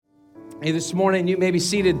Hey, this morning you may be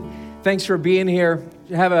seated. Thanks for being here.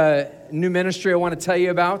 I have a new ministry I want to tell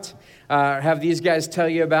you about. Have these guys tell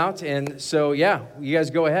you about. And so, yeah, you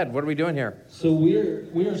guys go ahead. What are we doing here? So we've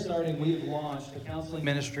launched a counseling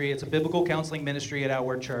ministry. It's a biblical counseling ministry at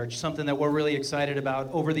Outward Church, something that we're really excited about.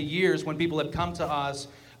 Over the years, when people have come to us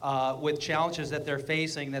with challenges that they're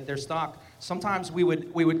facing, that they're stuck, sometimes we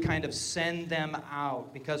would kind of send them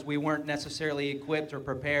out because we weren't necessarily equipped or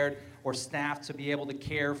prepared or staffed to be able to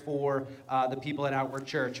care for the people at Outward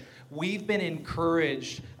Church. We've been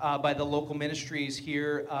encouraged by the local ministries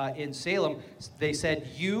here in Salem. They said,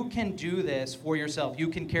 you can do this for yourself. You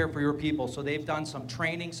can care for your people. So they've done some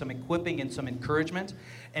training, some equipping, and some encouragement.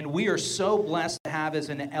 And we are so blessed to have as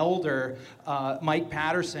an elder, Mike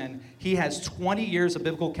Patterson. He has 20 years of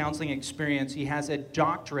biblical counseling experience. He has a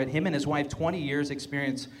doctorate, him and his wife, 20 years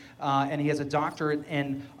experience. And he has a doctorate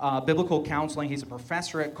in biblical counseling. He's a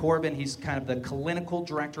professor at Corbin. He's kind of the clinical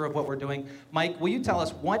director of what we're doing. Mike, will you tell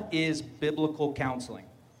us, what is biblical counseling?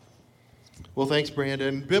 Well, thanks,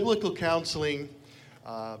 Brandon. Biblical counseling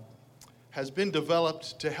has been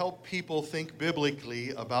developed to help people think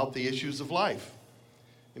biblically about the issues of life.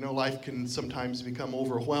 You know, life can sometimes become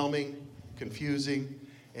overwhelming, confusing,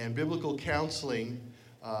 and biblical counseling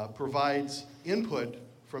provides input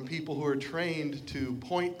from people who are trained to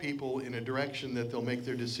point people in a direction that they'll make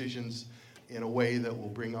their decisions in a way that will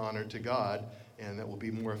bring honor to God and that will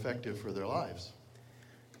be more effective for their lives.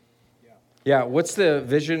 Yeah, what's the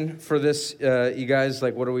vision for this, you guys?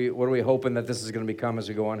 Like, what are we hoping that this is going to become as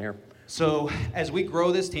we go on here? So as we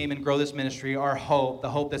grow this team and grow this ministry, our hope, the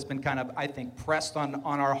hope that's been kind of, I think, pressed on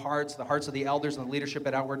our hearts, the hearts of the elders and the leadership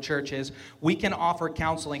at Outward Church, is we can offer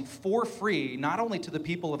counseling for free, not only to the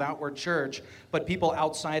people of Outward Church, but people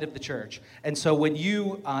outside of the church. And so when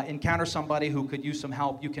you encounter somebody who could use some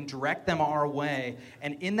help, you can direct them our way.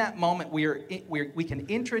 And in that moment, we can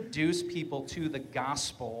introduce people to the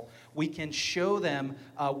gospel. We can show them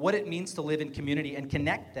what it means to live in community and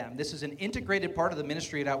connect them. This is an integrated part of the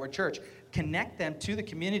ministry at Outward Church. Connect them to the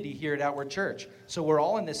community here at Outward Church. So we're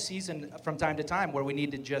all in this season from time to time where we need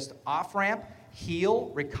to just off-ramp, heal,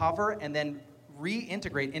 recover, and then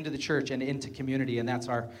reintegrate into the church and into community, and that's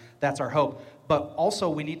our hope. But also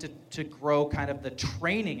we need to grow kind of the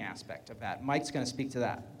training aspect of that. Mike's going to speak to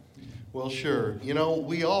that. Well, sure. You know,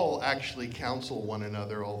 we all actually counsel one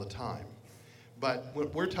another all the time. But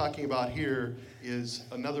what we're talking about here is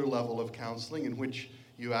another level of counseling in which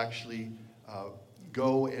you actually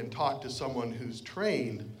go and talk to someone who's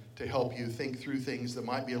trained to help you think through things that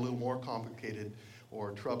might be a little more complicated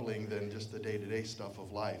or troubling than just the day-to-day stuff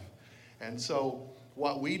of life. And so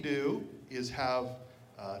what we do is have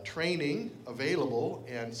training available,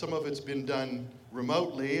 and some of it's been done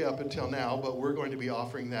remotely up until now, but we're going to be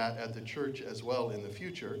offering that at the church as well in the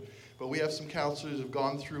future. But we have some counselors who have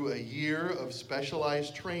gone through a year of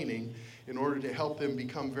specialized training in order to help them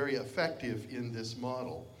become very effective in this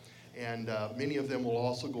model. And many of them will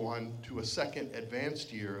also go on to a second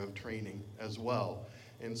advanced year of training as well.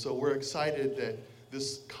 And so we're excited that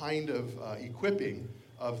this kind of equipping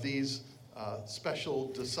of these special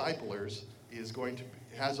disciplers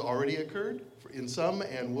has already occurred in some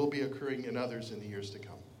and will be occurring in others in the years to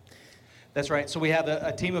come. That's right. So we have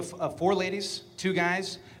a team of 4 ladies, 2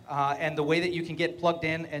 guys, and the way that you can get plugged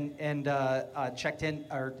in and checked in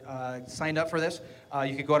or signed up for this,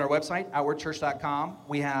 you can go to our website, outwardchurch.com.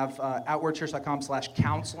 We have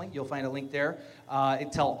outwardchurch.com/counseling. You'll find a link there.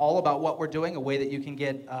 It tells all about what we're doing, a way that you can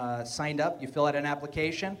get signed up. You fill out an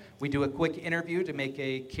application. We do a quick interview to make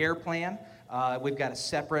a care plan. We've got a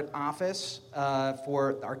separate office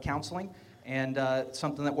for our counseling, and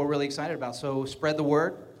something that we're really excited about. So spread the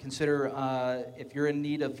word. Consider if you're in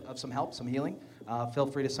need of some help, some healing, feel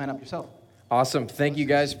free to sign up yourself. Awesome. Thank you,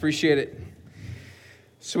 guys. Appreciate it.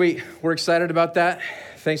 Sweet. We're excited about that.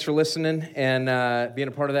 Thanks for listening and being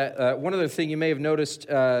a part of that. One other thing you may have noticed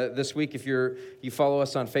this week, if you follow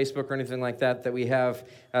us on Facebook or anything like that we have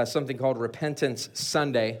something called Repentance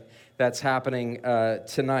Sunday that's happening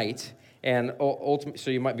tonight. And ultimately,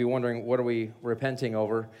 so you might be wondering, what are we repenting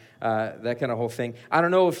over? That kind of whole thing. I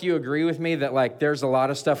don't know if you agree with me that like there's a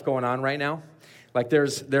lot of stuff going on right now. Like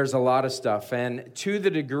there's a lot of stuff, and to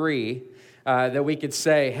the degree that we could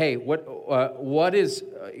say, hey, what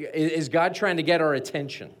is God trying to get our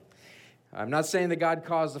attention? I'm not saying that God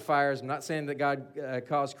caused the fires. I'm not saying that God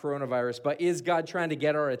caused coronavirus, but is God trying to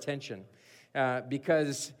get our attention?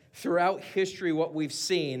 Because throughout history, what we've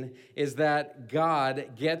seen is that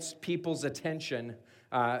God gets people's attention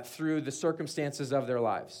through the circumstances of their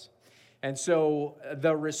lives. And so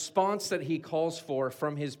the response that he calls for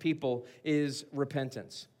from his people is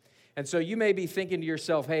repentance. And And so you may be thinking to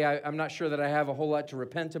yourself, hey, I'm not sure that I have a whole lot to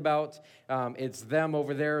repent about. It's them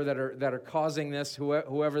over there that are causing this,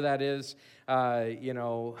 whoever that is,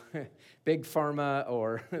 Big Pharma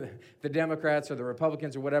or the Democrats or the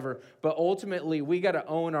Republicans or whatever. But ultimately, we got to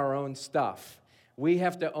own our own stuff. We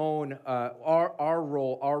have to own our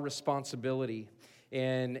role, our responsibility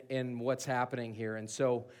in what's happening here. And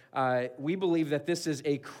so we believe that this is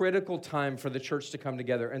a critical time for the church to come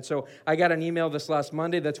together. And so I got an email this last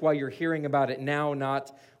Monday. That's why you're hearing about it now,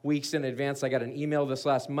 not weeks in advance. I got an email this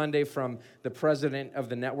last Monday from the president of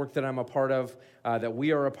the network that I'm a part of, that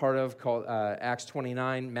we are a part of, called Acts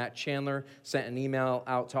 29. Matt Chandler sent an email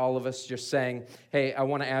out to all of us just saying, hey, I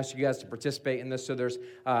want to ask you guys to participate in this. So there's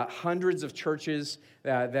hundreds of churches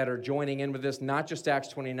that are joining in with this, not just Acts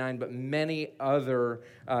 29, but many other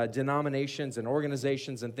denominations and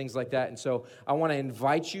organizations and things like that. And so I want to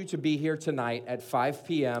invite you to be here tonight at 5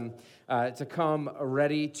 p.m. To come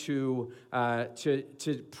ready to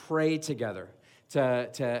pray together,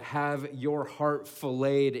 to have your heart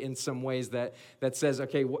filleted in some ways that says,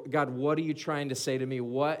 okay, God, what are you trying to say to me?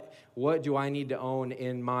 What do I need to own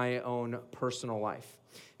in my own personal life?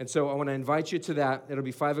 And so I want to invite you to that. It'll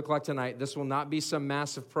be 5 o'clock tonight. This will not be some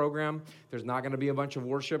massive program. There's not going to be a bunch of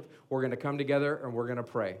worship. We're going to come together and we're going to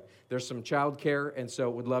pray. There's some childcare, and so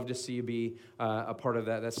would love to see you be a part of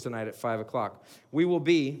that. That's tonight at 5 o'clock. We will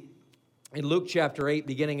be in Luke chapter 8,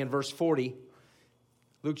 beginning in verse 40.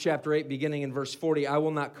 Luke chapter 8, beginning in verse 40. I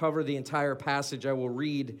will not cover the entire passage. I will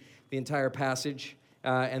read the entire passage,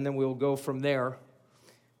 and then we'll go from there.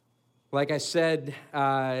 Like I said,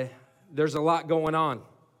 there's a lot going on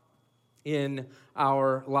in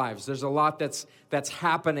our lives. There's a lot that's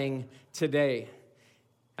happening today.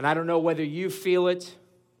 And I don't know whether you feel it.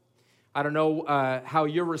 I don't know how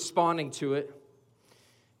you're responding to it.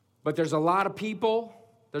 But there's a lot of people,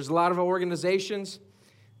 there's a lot of organizations,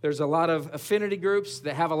 there's a lot of affinity groups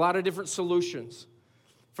that have a lot of different solutions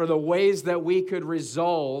for the ways that we could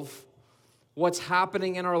resolve what's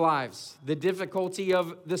happening in our lives, the difficulty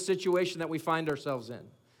of the situation that we find ourselves in.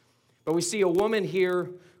 But we see a woman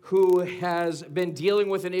here who has been dealing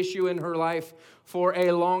with an issue in her life for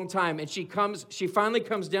a long time. And she finally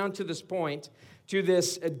comes down to this point, to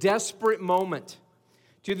this desperate moment,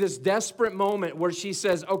 where she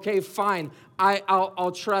says, okay, fine,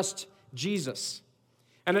 I'll trust Jesus.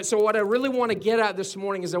 And so what I really want to get at this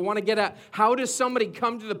morning is I want to get at how does somebody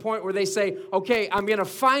come to the point where they say, okay, I'm going to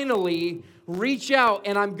finally reach out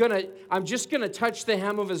and I'm just going to touch the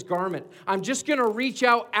hem of his garment. I'm just going to reach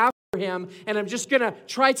out after him, and I'm just going to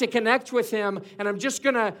try to connect with him, and I'm just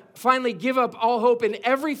going to finally give up all hope and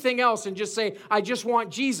everything else and just say, I just want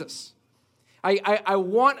Jesus. I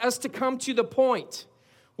want us to come to the point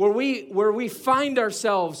where we find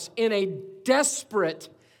ourselves in a desperate,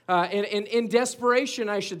 in desperation,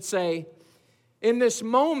 I should say, in this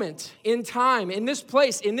moment, in time, in this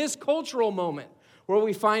place, in this cultural moment where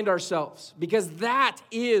we find ourselves, because that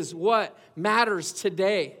is what matters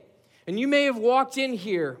today. And you may have walked in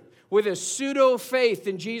here with a pseudo-faith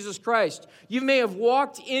in Jesus Christ. You may have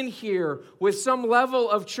walked in here with some level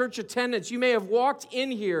of church attendance. You may have walked in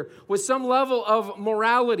here with some level of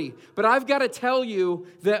morality. But I've got to tell you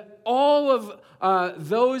that all of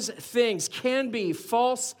those things can be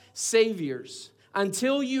false saviors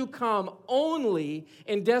until you come only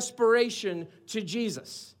in desperation to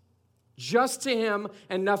Jesus. Just to him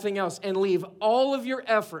and nothing else. And leave all of your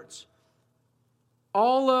efforts,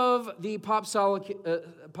 all of the pop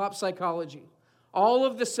psychology, all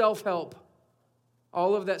of the self-help,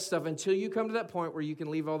 all of that stuff, until you come to that point where you can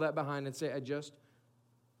leave all that behind and say, I'm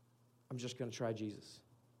just going to try Jesus.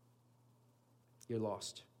 You're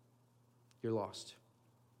lost. You're lost.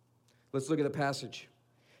 Let's look at the passage.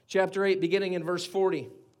 Chapter 8, beginning in verse 40.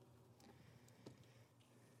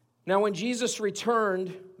 Now when Jesus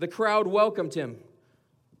returned, the crowd welcomed him.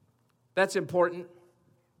 That's important.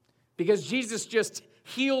 Because Jesus just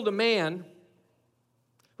healed a man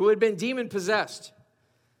who had been demon-possessed.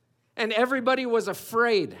 And everybody was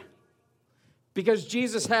afraid because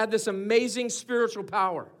Jesus had this amazing spiritual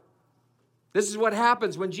power. This is what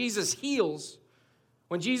happens when Jesus heals.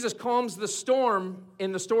 When Jesus calms the storm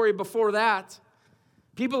in the story before that,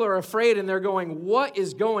 people are afraid and they're going, what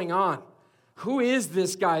is going on? Who is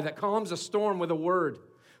this guy that calms a storm with a word?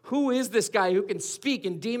 Who is this guy who can speak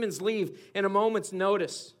and demons leave in a moment's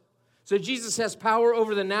notice? So Jesus has power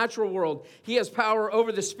over the natural world. He has power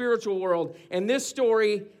over the spiritual world. And this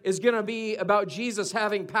story is going to be about Jesus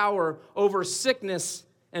having power over sickness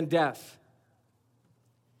and death.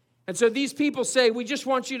 And so these people say, we just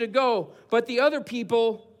want you to go. But the other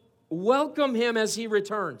people welcome him as he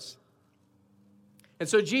returns. And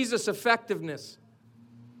so Jesus' effectiveness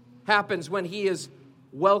happens when he is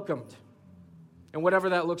welcomed, and whatever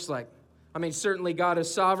that looks like. I mean, certainly God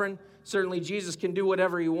is sovereign. Certainly Jesus can do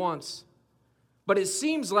whatever he wants. But it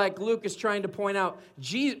seems like Luke is trying to point out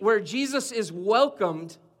where Jesus is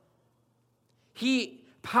welcomed, he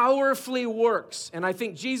powerfully works. And I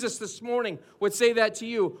think Jesus this morning would say that to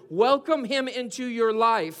you. Welcome him into your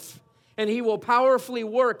life, and he will powerfully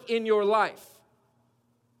work in your life.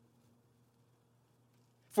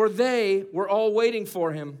 For they were all waiting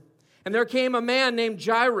for him. And there came a man named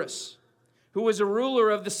Jairus, who was a ruler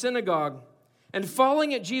of the synagogue. And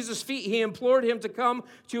falling at Jesus' feet, he implored him to come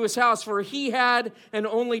to his house, for he had an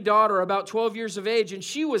only daughter, about 12 years of age, and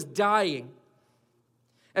she was dying.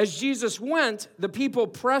 As Jesus went, the people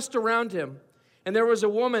pressed around him, and there was a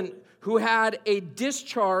woman who had a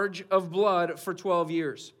discharge of blood for 12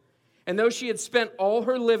 years. And though she had spent all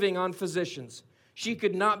her living on physicians, she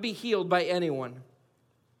could not be healed by anyone.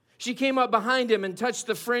 She came up behind him and touched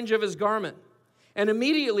the fringe of his garment, and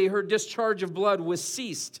immediately her discharge of blood was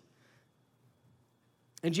ceased.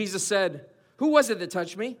 And Jesus said, "Who was it that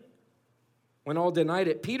touched me?" When all denied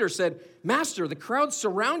it, Peter said, "Master, the crowds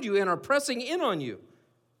surround you and are pressing in on you."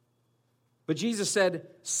 But Jesus said,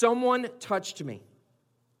 "Someone touched me,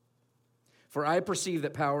 for I perceive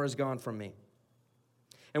that power has gone from me."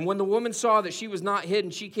 And when the woman saw that she was not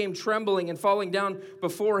hidden, she came trembling and falling down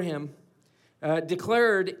before him,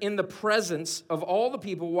 declared in the presence of all the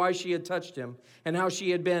people why she had touched him and how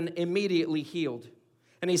she had been immediately healed.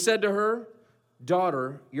 And he said to her,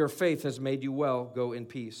 "Daughter, your faith has made you well. Go in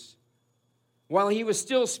peace." While he was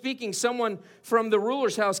still speaking, someone from the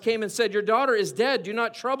ruler's house came and said, "Your daughter is dead. Do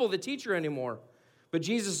not trouble the teacher anymore." But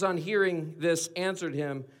Jesus, on hearing this, answered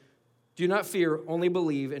him, "Do not fear, only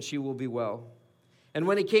believe, and she will be well." And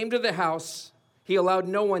when he came to the house, he allowed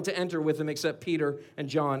no one to enter with him except Peter and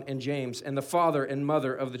John and James and the father and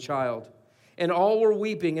mother of the child. And all were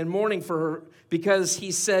weeping and mourning for her because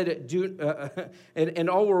he said, and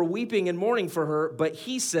all were weeping and mourning for her, but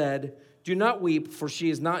he said, "Do not weep, for she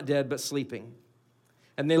is not dead, but sleeping."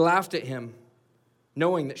 And they laughed at him,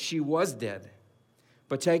 knowing that she was dead.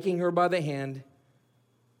 But taking her by the hand,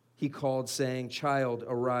 he called, saying, "Child,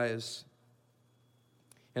 arise."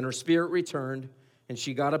 And her spirit returned, and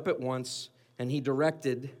she got up at once, and he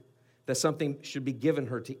directed that something should be given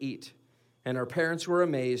her to eat. And her parents were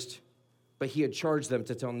amazed, but he had charged them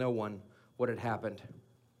to tell no one what had happened.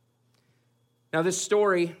 Now, this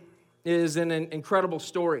story is an incredible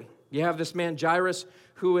story. You have this man, Jairus,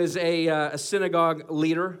 who is a synagogue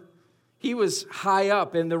leader. He was high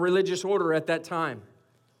up in the religious order at that time.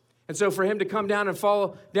 And so for him to come down and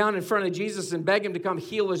fall down in front of Jesus and beg him to come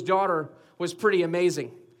heal his daughter was pretty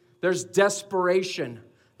amazing. There's desperation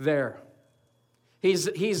there.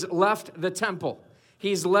 He's left the temple.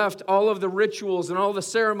 He's left all of the rituals and all the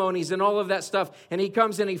ceremonies and all of that stuff. And he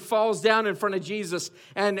comes and he falls down in front of Jesus.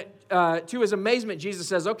 And to his amazement, Jesus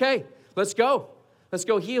says, "Okay, let's go. Let's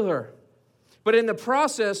go heal her." But in the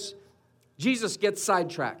process, Jesus gets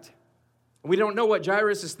sidetracked. We don't know what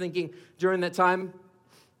Jairus is thinking during that time.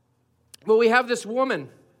 But we have this woman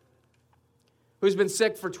who's been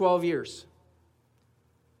sick for 12 years.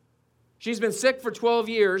 She's been sick for 12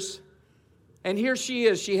 years. And here she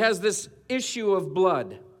is. She has this issue of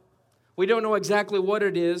blood. We don't know exactly what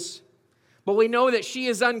it is, but we know that she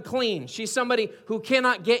is unclean. She's somebody who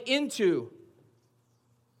cannot get into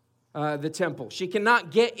the temple. She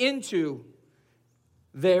cannot get into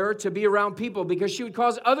there to be around people because she would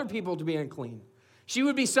cause other people to be unclean. She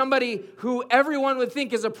would be somebody who everyone would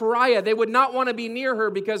think is a pariah. They would not want to be near her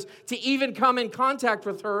because to even come in contact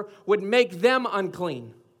with her would make them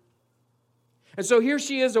unclean. And so here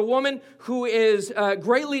she is, a woman who is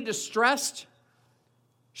greatly distressed.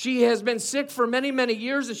 She has been sick for many, many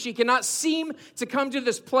years, and she cannot seem to come to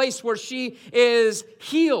this place where she is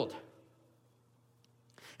healed.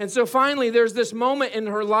 And so finally, there's this moment in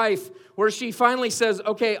her life where she finally says,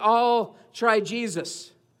 "Okay, I'll try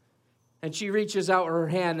Jesus." And she reaches out her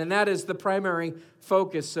hand, and that is the primary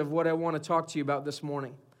focus of what I want to talk to you about this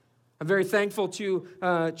morning. I'm very thankful to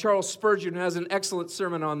Charles Spurgeon, who has an excellent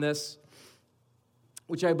sermon on this,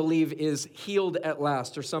 which I believe is Healed at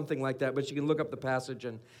Last or something like that. But you can look up the passage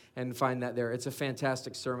and find that there. It's a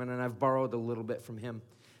fantastic sermon, and I've borrowed a little bit from him.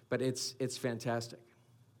 But it's fantastic.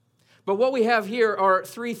 But what we have here are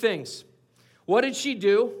three things. What did she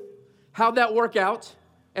do? How'd that work out?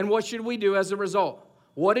 And what should we do as a result?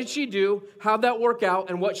 What did she do? How'd that work out?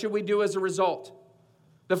 And what should we do as a result?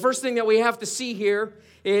 The first thing that we have to see here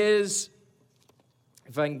is,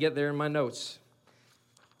 if I can get there in my notes,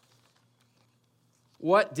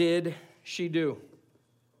 what did she do?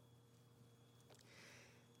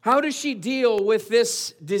 How does she deal with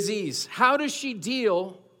this disease? How does she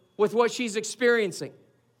deal with what she's experiencing?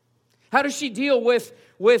 How does she deal with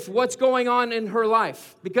what's going on in her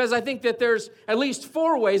life? Because I think that there's at least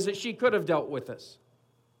 4 ways that she could have dealt with this.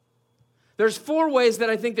 There's 4 ways that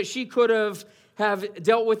I think that she could have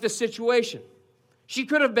dealt with the situation. She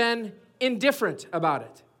could have been indifferent about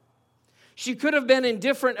it. She could have been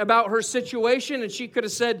indifferent about her situation, and she could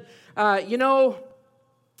have said,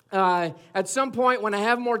 at some point when I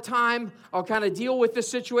have more time, I'll kind of deal with this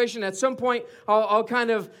situation. At some point, I'll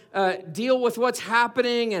kind of deal with what's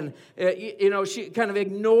happening, and she kind of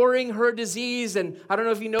ignoring her disease. And I don't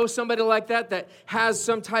know if you know somebody like that has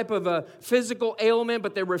some type of a physical ailment,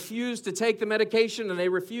 but they refuse to take the medication and they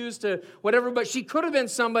refuse to whatever. But she could have been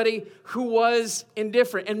somebody who was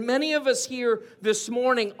indifferent. And many of us here this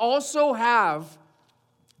morning also have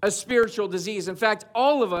a spiritual disease. In fact,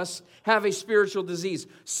 all of us have a spiritual disease.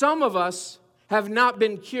 Some of us have not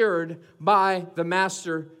been cured by the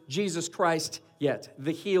Master, Jesus Christ, yet,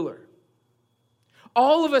 the healer.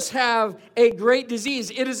 All of us have a great disease.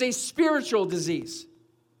 It is a spiritual disease.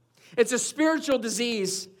 It's a spiritual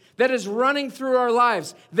disease that is running through our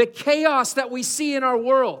lives. The chaos that we see in our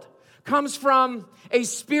world comes from a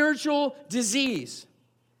spiritual disease.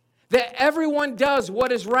 That everyone does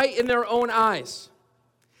what is right in their own eyes.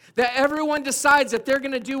 That everyone decides that they're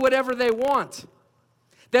going to do whatever they want.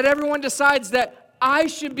 That everyone decides that I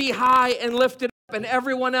should be high and lifted up and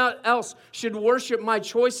everyone else should worship my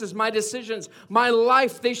choices, my decisions, my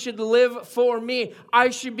life. They should live for me. I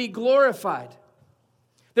should be glorified.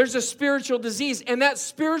 There's a spiritual disease, and that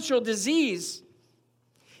spiritual disease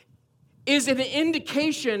is an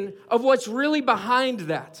indication of what's really behind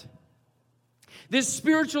that. This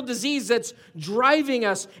spiritual disease that's driving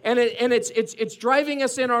us, and it's driving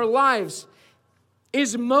us in our lives,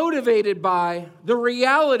 is motivated by the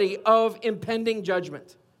reality of impending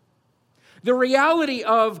judgment. The reality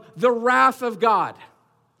of the wrath of God.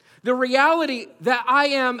 The reality that I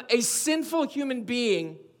am a sinful human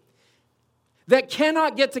being that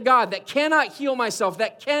cannot get to God, that cannot heal myself,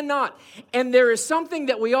 that cannot. And there is something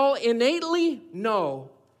that we all innately know.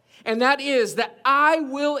 And that is that I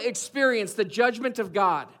will experience the judgment of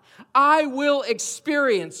God. I will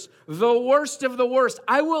experience the worst of the worst.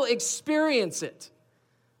 I will experience it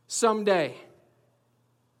someday.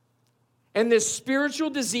 And this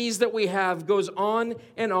spiritual disease that we have goes on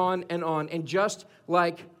and on and on. And just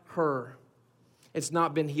like her, it's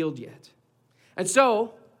not been healed yet. And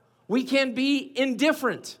so we can be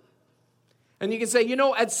indifferent. And you can say,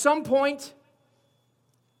 at some point,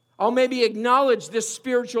 I'll maybe acknowledge this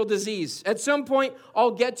spiritual disease. At some point,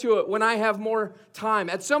 I'll get to it when I have more time.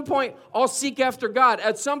 At some point, I'll seek after God.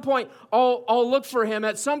 At some point, I'll look for Him.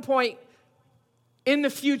 At some point in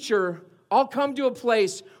the future, I'll come to a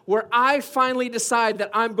place where I finally decide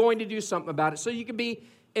that I'm going to do something about it. So you can be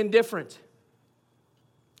indifferent.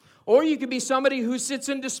 Or you could be somebody who sits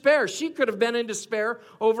in despair. She could have been in despair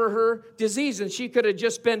over her disease, and she could have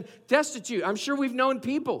just been destitute. I'm sure we've known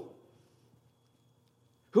people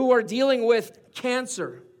who are dealing with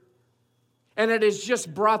cancer, and it has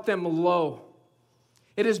just brought them low.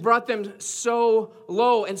 It has brought them so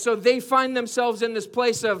low, and so they find themselves in this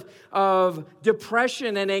place of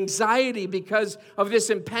depression and anxiety because of this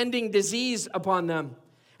impending disease upon them.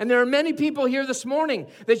 And there are many people here this morning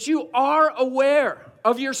that you are aware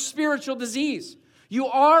of your spiritual disease. You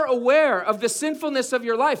are aware of the sinfulness of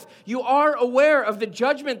your life. You are aware of the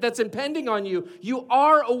judgment that's impending on you. You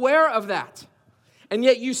are aware of that. And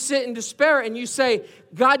yet you sit in despair and you say,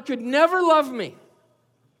 God could never love me.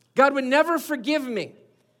 God would never forgive me.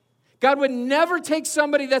 God would never take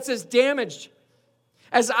somebody that's as damaged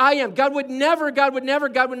as I am. God would never.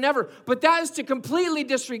 But that is to completely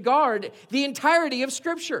disregard the entirety of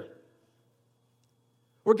Scripture,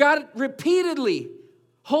 where God repeatedly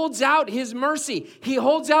holds out His mercy. He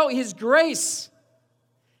holds out His grace.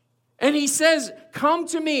 And He says, come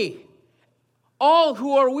to me, all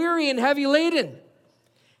who are weary and heavy laden,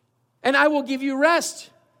 and I will give you rest.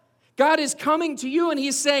 God is coming to you and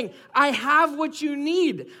He's saying, I have what you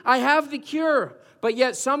need. I have the cure. But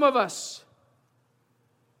yet some of us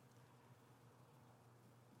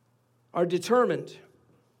are determined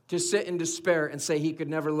to sit in despair and say He could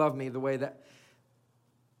never love me the way that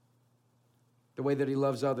He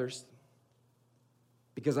loves others,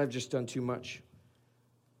 because I've just done too much.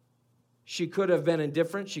 She could have been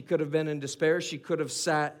indifferent. She could have been in despair. She could have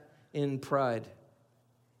sat in pride.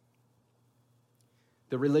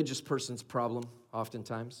 The religious person's problem,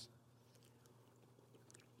 oftentimes.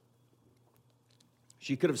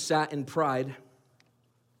 She could have sat in pride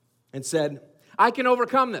and said, I can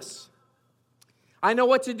overcome this. I know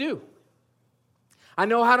what to do. I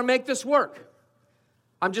know how to make this work.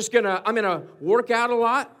 I'm going to work out a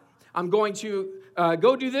lot. I'm going to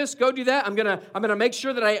go do this, go do that. I'm gonna make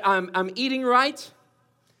sure that I'm eating right.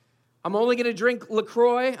 I'm only going to drink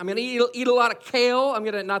LaCroix. I'm going to eat a lot of kale.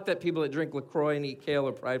 Not that people that drink LaCroix and eat kale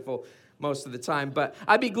are prideful most of the time, but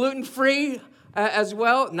I'd be gluten-free as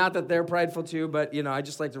well. Not that they're prideful too, but, I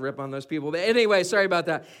just like to rip on those people. But anyway, sorry about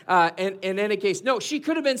that. In any case, no, she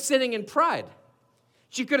could have been sitting in pride.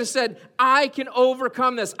 She could have said, I can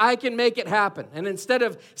overcome this. I can make it happen. And instead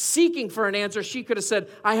of seeking for an answer, she could have said,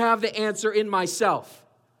 I have the answer in myself.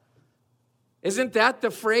 Isn't that the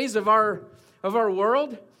phrase of our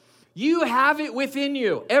world? You have it within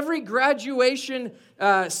you. Every graduation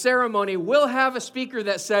ceremony will have a speaker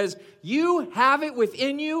that says, you have it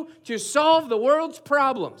within you to solve the world's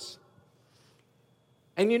problems.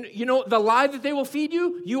 And you know the lie that they will feed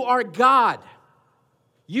you? You are God.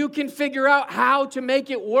 You can figure out how to make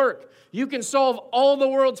it work. You can solve all the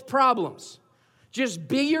world's problems. Just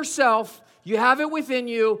be yourself. You have it within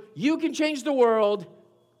you. You can change the world.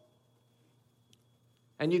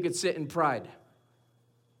 And you can sit in pride.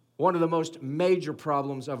 One of the most major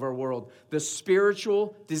problems of our world. The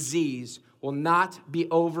spiritual disease will not be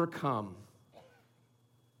overcome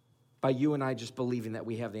by you and I just believing that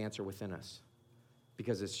we have the answer within us.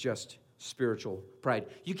 Because it's just spiritual pride.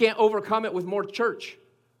 You can't overcome it with more church.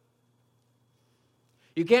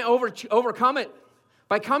 You can't overcome it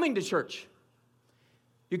by coming to church.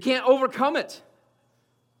 You can't overcome it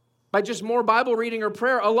by just more Bible reading or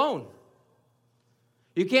prayer alone.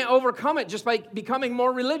 You can't overcome it just by becoming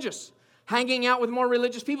more religious, hanging out with more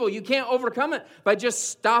religious people. You can't overcome it by just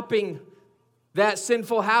stopping that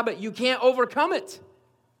sinful habit. You can't overcome it.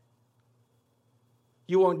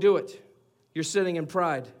 You won't do it. You're sitting in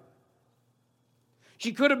pride.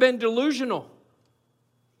 She could have been delusional.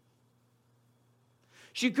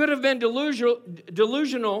 She could have been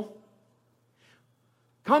delusional,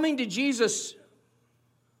 coming to Jesus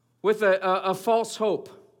with a false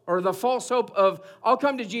hope. Or the false hope of, I'll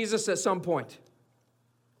come to Jesus at some point.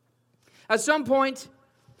 At some point,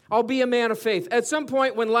 I'll be a man of faith. At some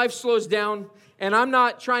point, when life slows down and I'm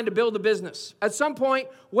not trying to build a business. At some point,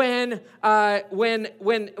 when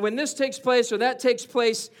this takes place or that takes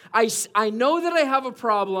place, I know that I have a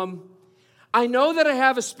problem. I know that I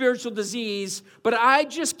have a spiritual disease, but I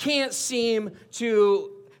just can't seem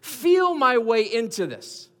to feel my way into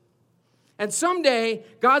this. And someday,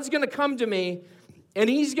 God's going to come to me and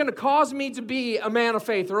He's going to cause me to be a man of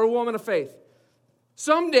faith or a woman of faith.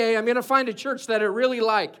 Someday, I'm going to find a church that I really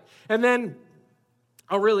like, and then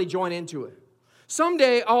I'll really join into it.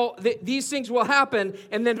 Someday, these things will happen,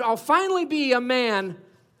 and then I'll finally be a man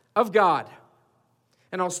of God.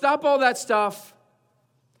 And I'll stop all that stuff.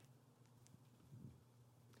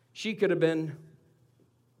 She could have been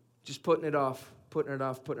just putting it off,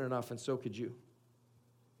 and so could you.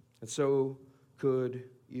 And so could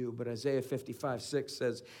you. But Isaiah 55:6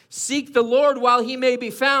 says, seek the Lord while He may be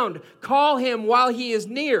found. Call Him while He is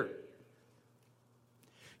near.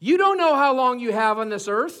 You don't know how long you have on this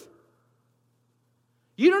earth.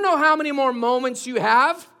 You don't know how many more moments you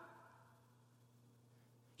have.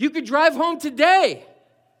 You could drive home today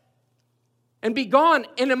and be gone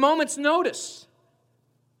in a moment's notice.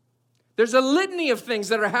 There's a litany of things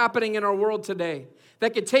that are happening in our world today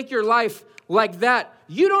that could take your life like that.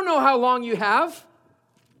 You don't know how long you have.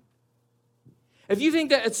 If you think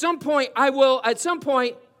that at some point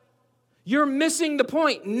you're missing the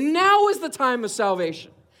point. Now is the time of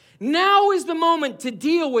salvation. Now is the moment to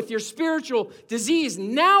deal with your spiritual disease.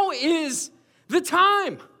 Now is the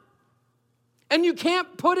time. And you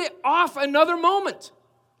can't put it off another moment.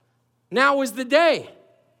 Now is the day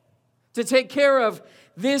to take care of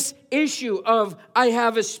this issue of I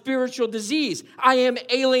have a spiritual disease. I am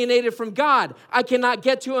alienated from God. I cannot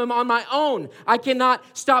get to Him on my own. I cannot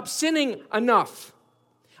stop sinning enough.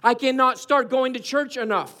 I cannot start going to church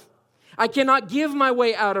enough. I cannot give my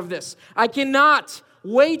way out of this. I cannot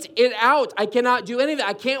wait it out. I cannot do anything.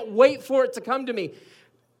 I can't wait for it to come to me.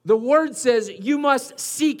 The Word says you must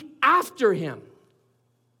seek after Him.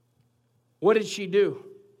 What did she do?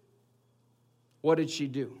 What did she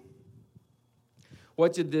do?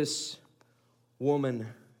 What did this woman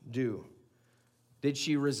do? Did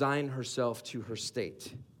she resign herself to her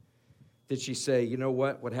state? Did she say, you know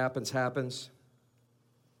what happens, happens?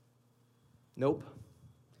 Nope.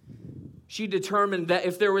 She determined that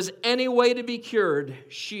if there was any way to be cured,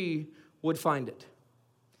 she would find it.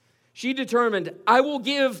 She determined, I will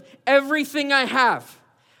give everything I have.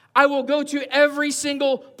 I will go to every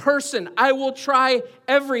single person. I will try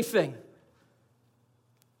everything.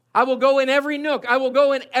 I will go in every nook. I will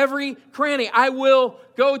go in every cranny. I will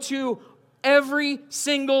go to every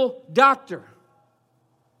single doctor.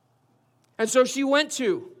 And so she went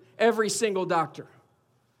to every single doctor.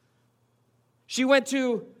 She went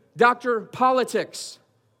to Dr. Politics.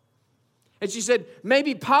 And she said,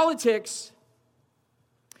 maybe politics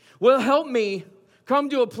will help me come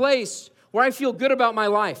to a place where I feel good about my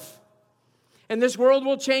life. And this world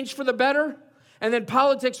will change for the better. And then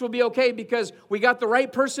politics will be okay because we got the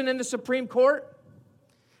right person in the Supreme Court.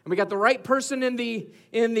 And we got the right person in the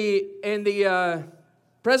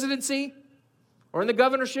presidency or in the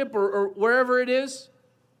governorship or wherever it is.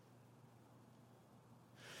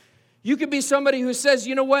 You could be somebody who says,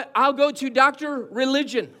 you know what, I'll go to Dr.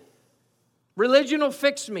 Religion. Religion will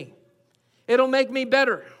fix me. It'll make me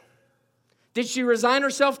better. Did she resign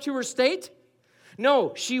herself to her state?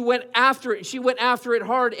 No, she went after it. She went after it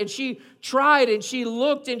hard, and she tried, and she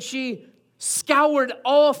looked, and she scoured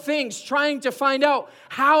all things, trying to find out,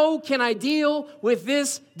 how can I deal with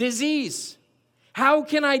this disease? How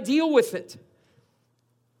can I deal with it?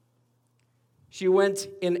 She went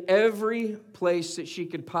in every place that she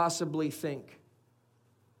could possibly think.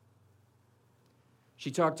 She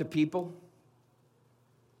talked to people.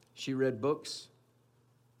 She read books.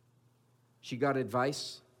 She got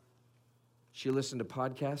advice. She listened to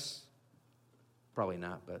podcasts. Probably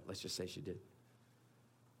not, but let's just say she did.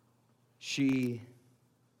 She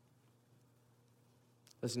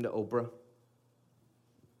listened to Oprah.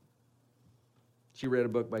 She read a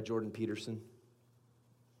book by Jordan Peterson.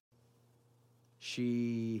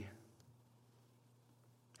 She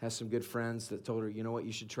has some good friends that told her, you know what,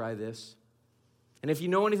 you should try this. And if you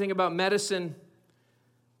know anything about medicine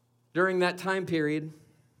during that time period,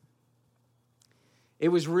 it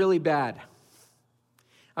was really bad.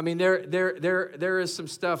 I mean, there is some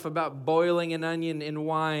stuff about boiling an onion in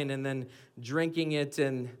wine and then drinking it,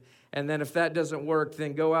 and then if that doesn't work,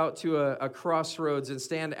 then go out to a crossroads and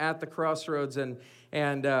stand at the crossroads and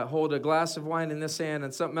hold a glass of wine in this hand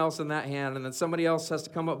and something else in that hand, and then somebody else has to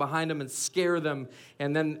come up behind them and scare them,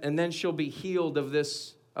 and then she'll be healed of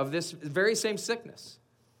this very same sickness.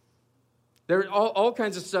 There are all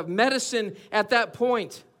kinds of stuff. Medicine at that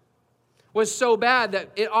point was so bad that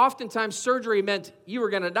it oftentimes surgery meant you were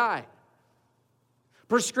going to die.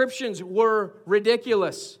 Prescriptions were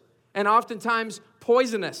ridiculous and oftentimes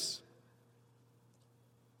poisonous.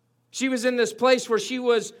 She was in this place where she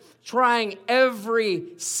was trying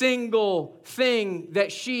every single thing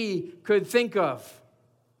that she could think of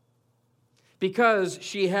because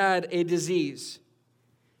she had a disease.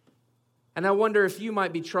 And I wonder if you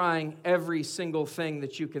might be trying every single thing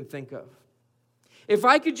that you can think of. If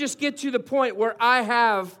I could just get to the point where I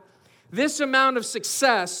have this amount of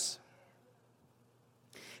success,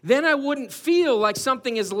 then I wouldn't feel like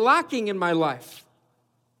something is lacking in my life.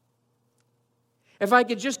 If I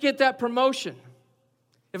could just get that promotion,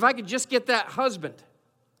 if I could just get that husband,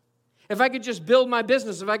 if I could just build my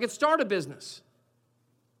business, if I could start a business,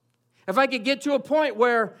 if I could get to a point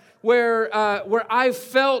where I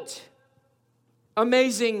felt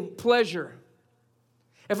amazing pleasure,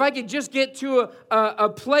 if I could just get to a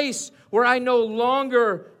place where I no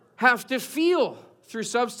longer have to feel through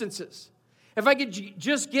substances, if I could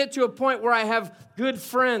just get to a point where I have good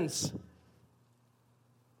friends,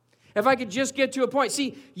 if I could just get to a point.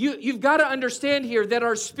 See, you've got to understand here that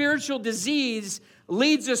our spiritual disease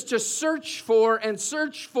leads us to search for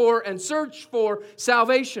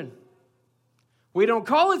salvation. We don't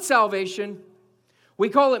call it salvation. We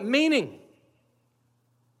call it meaning.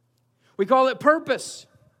 We call it purpose.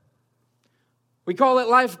 We call it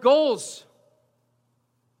life goals.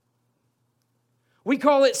 We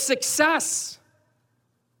call it success.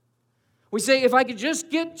 We say, if I could just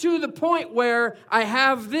get to the point where I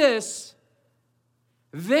have this,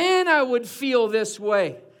 then I would feel this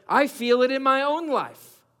way. I feel it in my own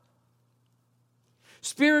life.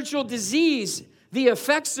 Spiritual disease, the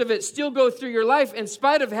effects of it still go through your life in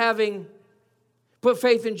spite of having put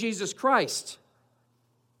faith in Jesus Christ.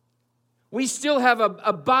 We still have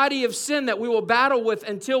a body of sin that we will battle with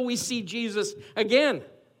until we see Jesus again.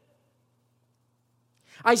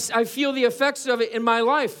 I feel the effects of it in my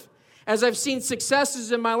life as I've seen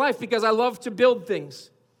successes in my life because I love to build things.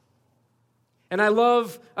 And I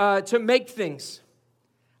love to make things.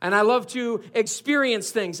 And I love to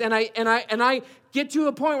experience things. And I get to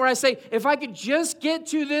a point where I say, if I could just get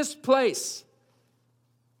to this place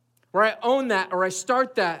where I own that, or I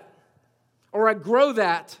start that, or I grow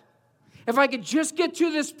that, if I could just get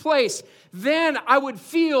to this place, then I would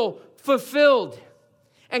feel fulfilled.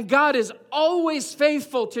 And God is always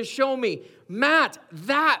faithful to show me, Matt,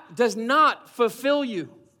 that does not fulfill you.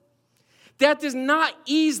 That does not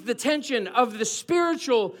ease the tension of the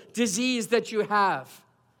spiritual disease that you have.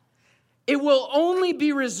 It will only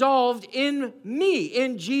be resolved in me,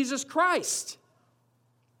 in Jesus Christ.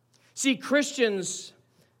 See, Christians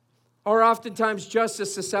are oftentimes just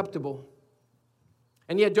as susceptible,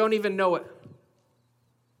 and yet don't even know it.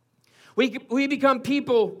 We become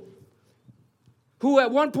people who at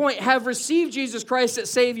one point have received Jesus Christ as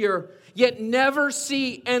Savior, yet never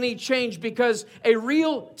see any change because a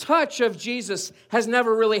real touch of Jesus has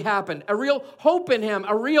never really happened. A real hope in Him,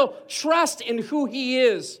 a real trust in who He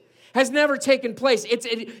is has never taken place.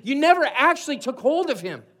 You never actually took hold of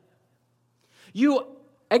Him. You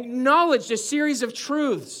acknowledged a series of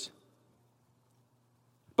truths,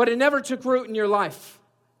 but it never took root in your life.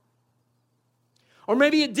 Or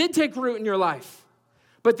maybe it did take root in your life,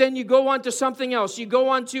 but then you go on to something else. You go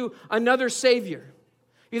on to another Savior.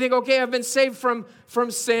 You think, okay, I've been saved from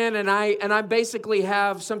sin, and I basically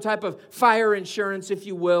have some type of fire insurance, if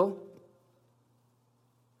you will.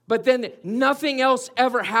 But then nothing else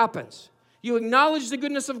ever happens. You acknowledge the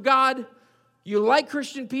goodness of God. You like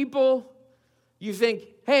Christian people. You think,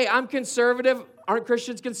 hey, I'm conservative. Aren't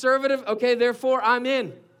Christians conservative? Okay, therefore I'm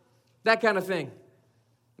in. That kind of thing.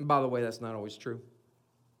 And by the way, that's not always true.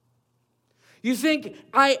 You think,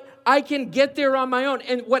 I can get there on my own.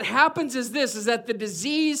 And what happens is this, is that the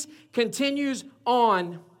disease continues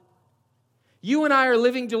on. You and I are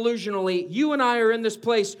living delusionally. You and I are in this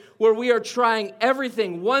place where we are trying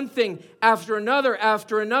everything, one thing after another,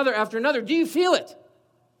 after another, after another. Do you feel it?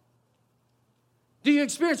 Do you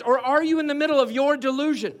experience, or are you in the middle of your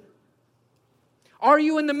delusion? Are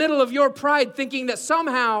you in the middle of your pride thinking that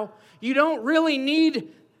somehow you don't really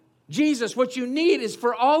need Jesus? What you need is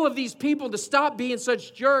for all of these people to stop being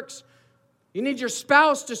such jerks. You need your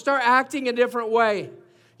spouse to start acting a different way.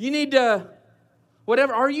 You need to,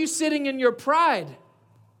 whatever. Are you sitting in your pride?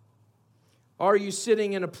 Are you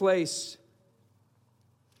sitting in a place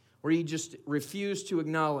where you just refuse to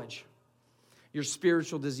acknowledge your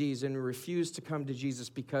spiritual disease and refuse to come to Jesus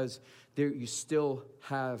because you still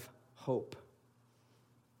have hope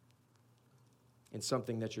in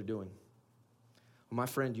something that you're doing? Well, my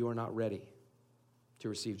friend, you are not ready to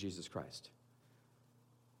receive Jesus Christ.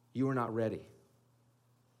 You are not ready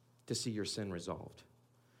to see your sin resolved.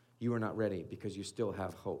 You are not ready because you still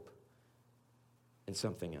have hope in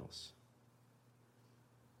something else.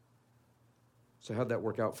 So how'd that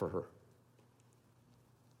work out for her?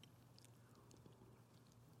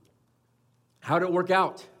 How'd it work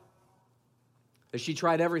out? That she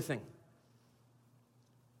tried everything.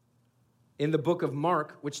 In the book of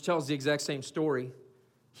Mark, which tells the exact same story,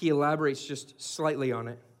 he elaborates just slightly on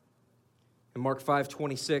it. In Mark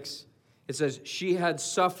 5:26, it says, she had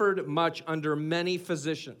suffered much under many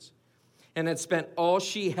physicians and had spent all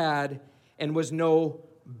she had and was no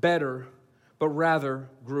better, but rather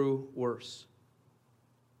grew worse.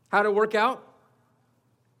 How'd it work out?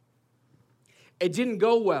 It didn't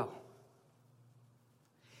go well.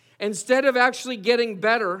 Instead of actually getting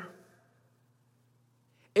better,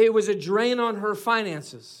 it was a drain on her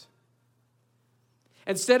finances.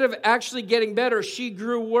 Instead of actually getting better, she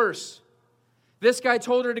grew worse. This guy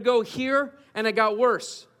told her to go here, and it got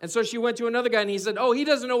worse. And so she went to another guy, and he said, oh, he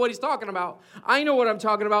doesn't know what he's talking about. I know what I'm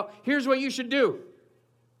talking about. Here's what you should do.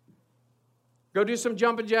 Go do some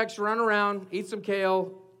jumping jacks, run around, eat some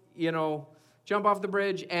kale, jump off the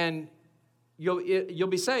bridge, and you'll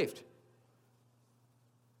be saved.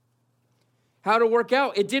 How'd it work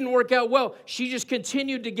out? It didn't work out well. She just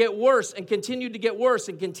continued to get worse and continued to get worse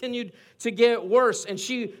and continued to get worse. And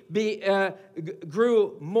she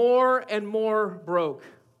grew more and more broke.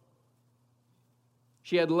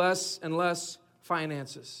 She had less and less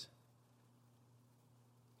finances.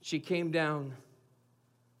 She came down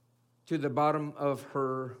to the bottom of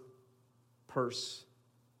her purse.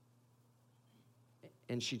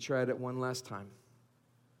 And she tried it one last time.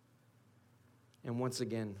 And once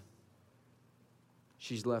again,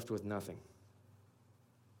 she's left with nothing.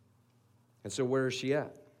 And so where is she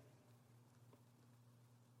at?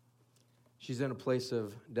 She's in a place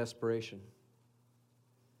of desperation.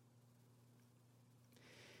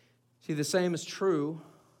 See, the same is true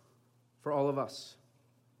for all of us.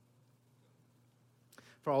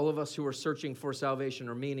 For all of us who are searching for salvation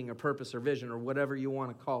or meaning or purpose or vision or whatever you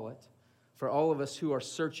want to call it. For all of us who are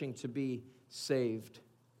searching to be saved.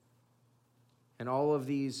 And all of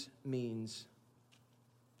these means,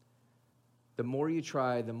 the more you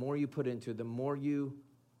try, the more you put into, the more you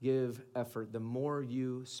give effort, the more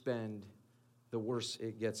you spend, the worse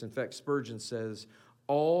it gets. In fact, Spurgeon says,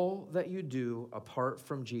 all that you do apart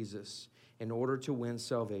from Jesus in order to win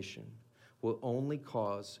salvation will only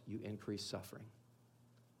cause you increased suffering.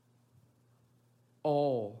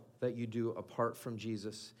 All that you do apart from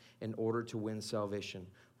Jesus in order to win salvation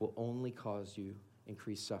will only cause you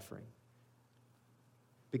increased suffering.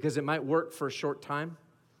 Because it might work for a short time,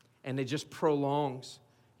 and it just prolongs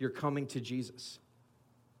your coming to Jesus.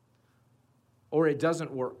 Or it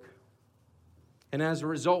doesn't work. And as a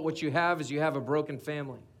result, what you have is you have a broken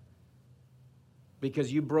family.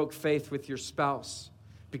 Because you broke faith with your spouse.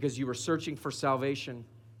 Because you were searching for salvation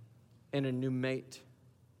in a new mate.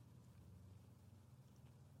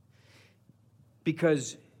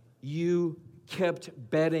 Because you kept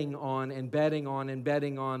betting on and betting on and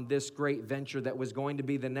betting on this great venture that was going to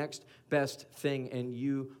be the next best thing, and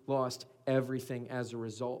you lost everything as a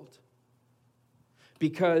result.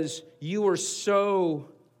 Because you were so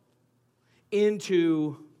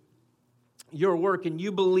into your work and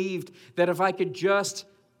you believed that if I could just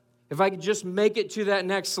make it to that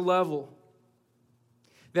next level,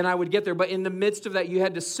 then I would get there. But in the midst of that, you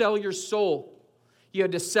had to sell your soul. You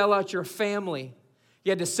had to sell out your family.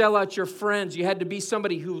 You had to sell out your friends. You had to be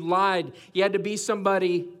somebody who lied. You had to be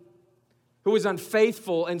somebody who was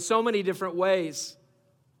unfaithful in so many different ways.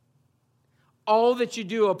 All that you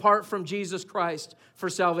do apart from Jesus Christ for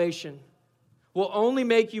salvation will only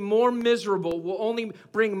make you more miserable, will only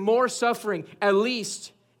bring more suffering, at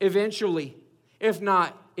least eventually, if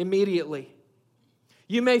not immediately.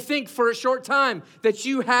 You may think for a short time that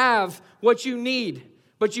you have what you need,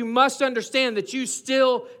 but you must understand that you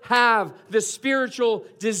still have the spiritual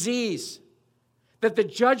disease, that the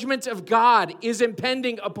judgment of God is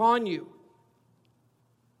impending upon you,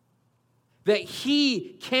 that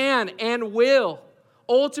He can and will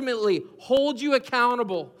ultimately hold you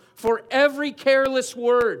accountable for every careless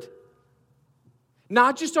word.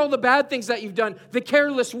 Not just all the bad things that you've done, the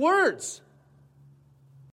careless words.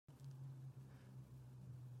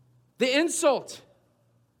 The insult.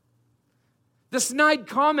 The snide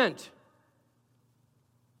comment.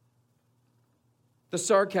 The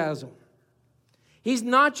sarcasm. He's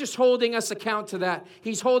not just holding us account to that.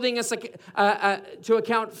 He's holding us to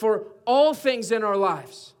account for all things in our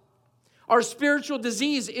lives. Our spiritual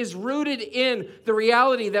disease is rooted in the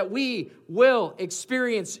reality that we will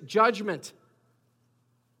experience judgment.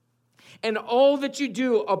 And all that you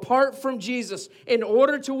do apart from Jesus in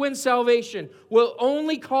order to win salvation will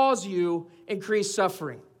only cause you increased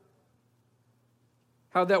suffering.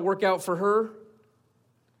 How'd that work out for her?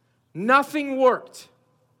 Nothing worked.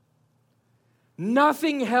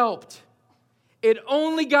 Nothing helped. It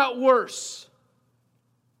only got worse.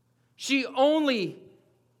 She only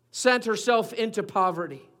sent herself into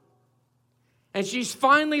poverty. And she's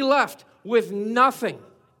finally left with nothing.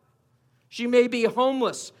 She may be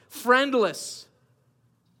homeless, friendless.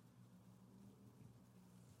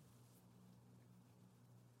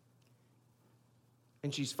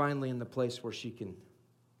 And she's finally in the place where she can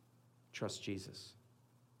trust Jesus.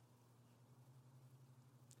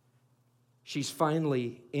 She's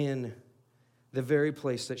finally in the very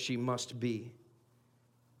place that she must be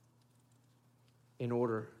in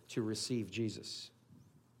order to receive Jesus.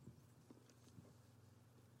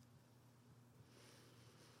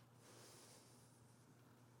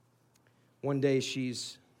 One day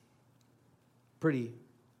she's pretty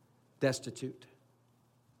destitute.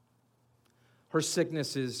 Her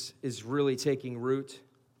sickness is really taking root.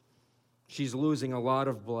 She's losing a lot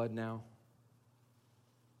of blood now.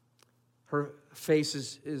 Her face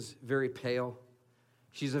is very pale.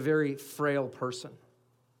 She's a very frail person.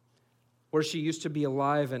 Where she used to be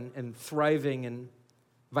alive and thriving and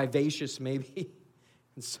vivacious maybe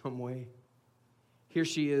in some way, here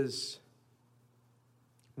she is,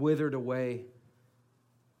 withered away.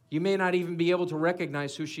 You may not even be able to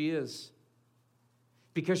recognize who she is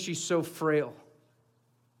because she's so frail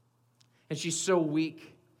and she's so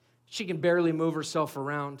weak. She can barely move herself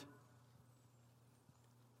around.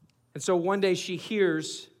 And so one day she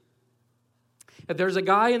hears that there's a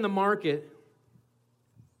guy in the market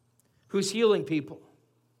who's healing people.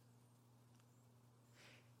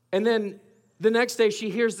 And then the next day she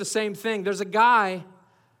hears the same thing. There's a guy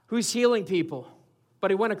who's healing people,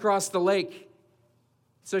 but he went across the lake.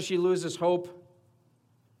 So she loses hope.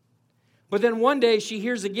 But then one day she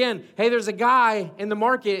hears again, hey, there's a guy in the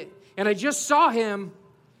market, and I just saw him,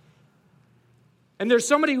 and there's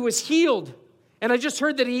somebody who was healed. And I just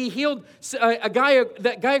heard that he healed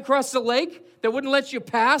that guy across the lake that wouldn't let you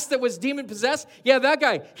pass, that was demon-possessed. Yeah, that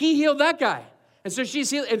guy. He healed that guy. And so she's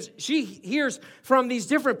healed, and she hears from these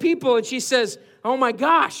different people, and she says, oh my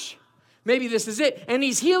gosh, maybe this is it. And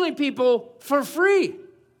he's healing people for free.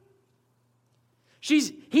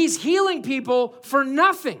 He's healing people for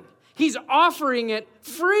nothing. He's offering it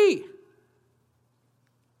free.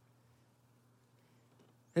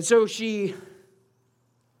 And so she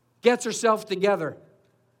gets herself together.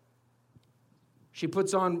 She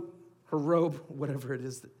puts on her robe, whatever it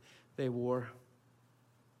is that they wore.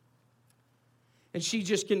 And she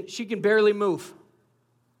can barely move.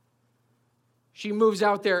 She moves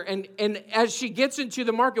out there, and as she gets into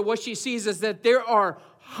the market, what she sees is that there are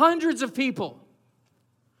hundreds of people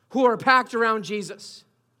who are packed around Jesus.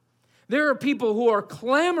 There are people who are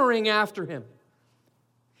clamoring after him.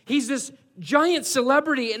 He's this giant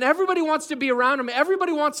celebrity, and everybody wants to be around him.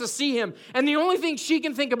 Everybody wants to see him. And the only thing she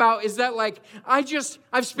can think about is that, like, I've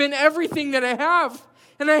spent everything that I have,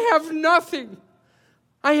 and I have nothing.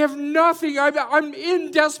 I have nothing. I'm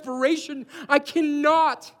in desperation. I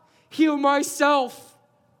cannot heal myself.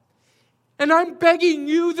 And I'm begging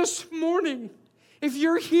you this morning, if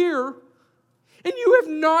you're here and you have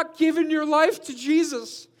not given your life to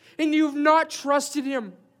Jesus, and you have not trusted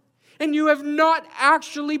him, and you have not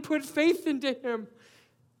actually put faith into him,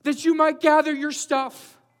 that you might gather your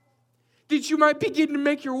stuff, that you might begin to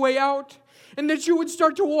make your way out, and that you would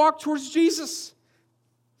start to walk towards Jesus.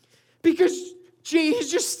 Because he's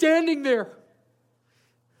just standing there.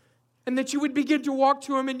 And that you would begin to walk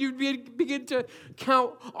to him, and you'd begin to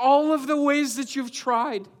count all of the ways that you've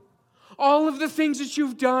tried, all of the things that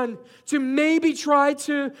you've done to maybe try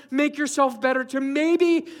to make yourself better, to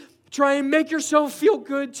maybe try and make yourself feel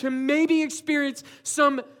good, to maybe experience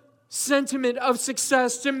some sentiment of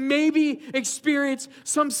success, to maybe experience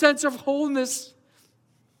some sense of wholeness.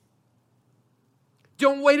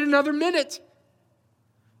 Don't wait another minute.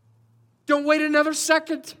 Don't wait another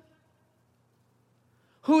second.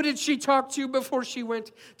 Who did she talk to before she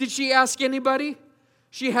went? Did she ask anybody?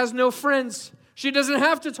 She has no friends. She doesn't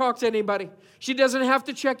have to talk to anybody. She doesn't have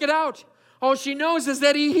to check it out. All she knows is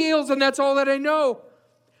that he heals, and that's all that I know.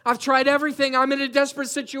 I've tried everything. I'm in a desperate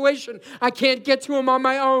situation. I can't get to him on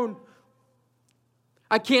my own.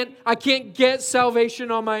 I can't get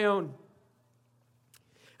salvation on my own.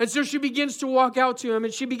 And so she begins to walk out to him,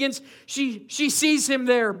 and she sees him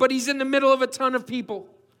there, but he's in the middle of a ton of people.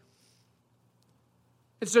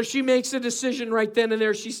 And so she makes a decision right then and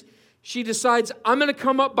there. She decides, I'm going to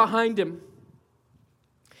come up behind him.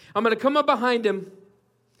 I'm going to come up behind him.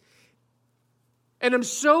 And I'm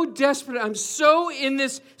so desperate. I'm so in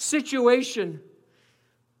this situation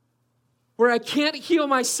where I can't heal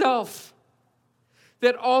myself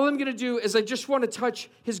that all I'm going to do is I just want to touch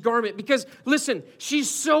his garment. Because, listen,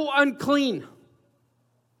 she's so unclean.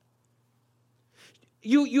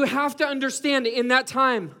 You have to understand, in that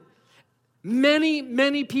time,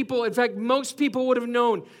 many people, in fact, most people would have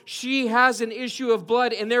known she has an issue of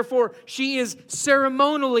blood, and therefore she is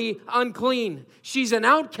ceremonially unclean. She's an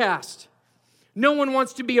outcast. No one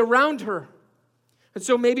wants to be around her. And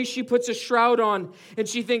so maybe she puts a shroud on, and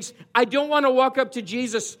she thinks, I don't want to walk up to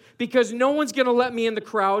Jesus because no one's going to let me in the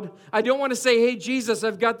crowd. I don't want to say, hey, Jesus,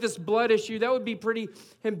 I've got this blood issue. That would be pretty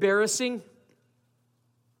embarrassing.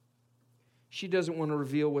 She doesn't want to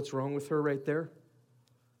reveal what's wrong with her right there.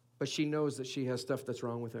 But she knows that she has stuff that's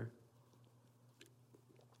wrong with her.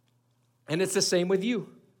 And it's the same with you.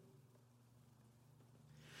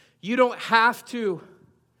 You don't have to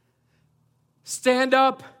stand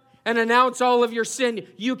up and announce all of your sin.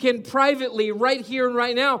 You can privately, right here and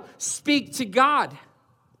right now, speak to God.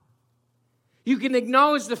 You can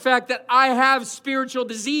acknowledge the fact that I have spiritual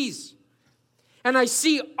disease. And I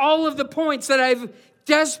see all of the points that I've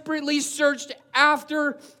desperately searched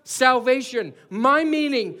after salvation, my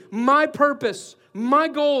meaning, my purpose, my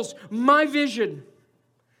goals, my vision.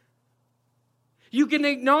 You can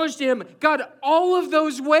acknowledge to him, God, all of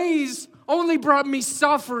those ways only brought me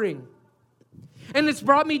suffering. And it's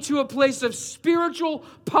brought me to a place of spiritual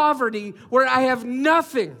poverty where I have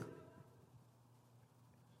nothing.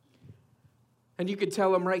 And you can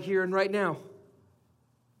tell him right here and right now.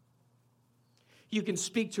 You can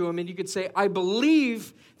speak to him and you can say, I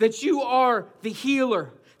believe that you are the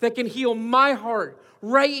healer that can heal my heart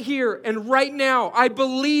right here and right now. I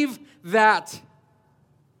believe that.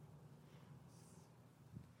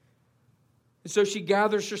 And so she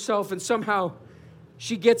gathers herself and somehow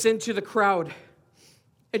she gets into the crowd.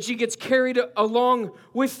 And she gets carried along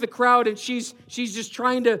with the crowd, and she's just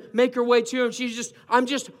trying to make her way to him. I'm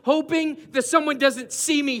just hoping that someone doesn't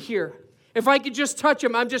see me here. If I could just touch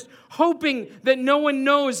him, I'm just hoping that no one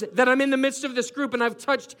knows that I'm in the midst of this group and I've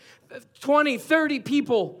touched 20, 30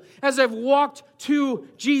 people as I've walked to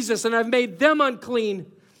Jesus and I've made them unclean.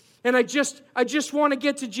 And I just want to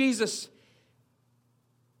get to Jesus.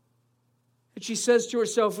 And she says to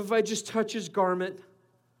herself, if I just touch his garment,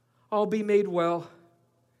 I'll be made well.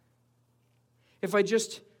 If I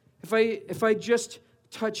just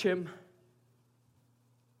touch him.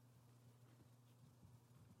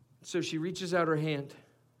 So she reaches out her hand.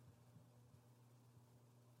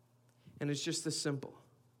 And it's just this simple.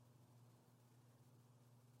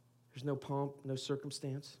 There's no pomp, no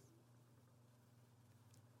circumstance.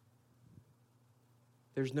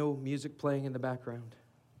 There's no music playing in the background.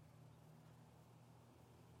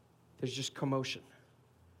 There's just commotion.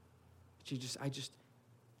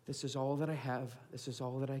 This is all that I have. This is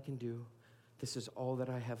all that I can do. This is all that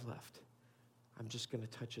I have left. I'm just going to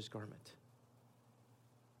touch his garment.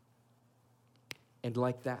 And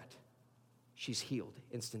like that, she's healed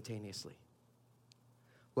instantaneously.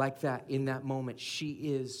 Like that, in that moment, she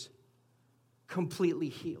is completely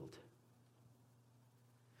healed.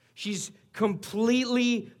 She's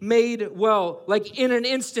completely made well, like in an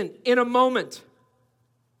instant, in a moment.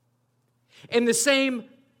 And the same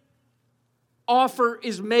offer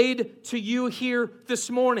is made to you here this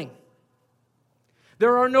morning.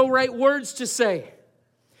 There are no right words to say.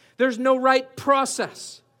 There's no right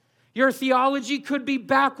process. Your theology could be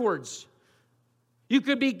backwards. You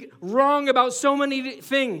could be wrong about so many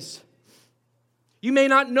things. You may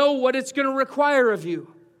not know what it's going to require of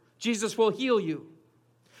you. Jesus will heal you.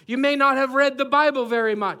 You may not have read the Bible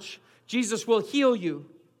very much. Jesus will heal you.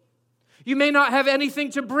 You may not have anything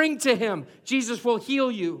to bring to him. Jesus will heal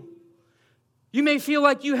you. You may feel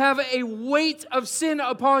like you have a weight of sin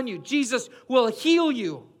upon you. Jesus will heal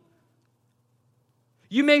you.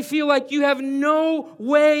 You may feel like you have no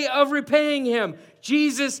way of repaying him.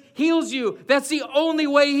 Jesus heals you. That's the only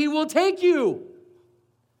way he will take you.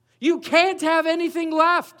 You can't have anything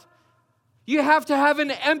left. You have to have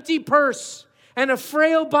an empty purse and a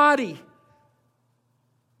frail body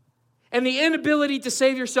and the inability to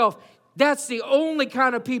save yourself. That's the only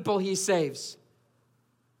kind of people he saves.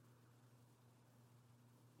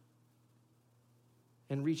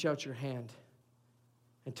 And reach out your hand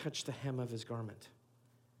and touch the hem of his garment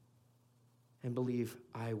and believe,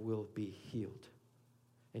 I will be healed,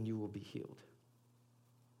 and you will be healed.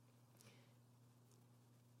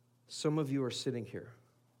 Some of you are sitting here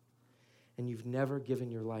and you've never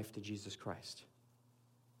given your life to Jesus Christ.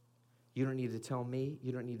 You don't need to tell me.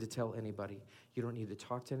 You don't need to tell anybody. You don't need to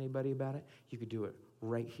talk to anybody about it. You could do it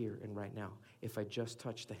right here and right now. If I just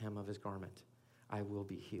touch the hem of his garment, I will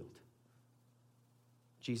be healed.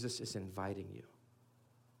 Jesus is inviting you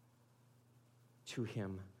to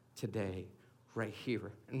him today, right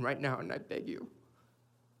here and right now. And I beg you,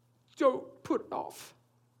 don't put it off.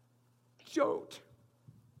 Don't.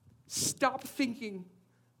 Stop thinking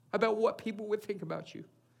about what people would think about you.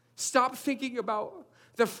 Stop thinking about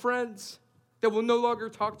the friends that will no longer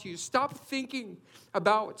talk to you. Stop thinking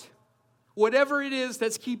about whatever it is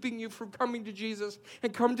that's keeping you from coming to Jesus,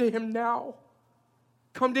 and come to him now.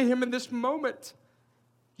 Come to him in this moment.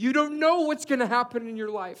 You don't know what's going to happen in your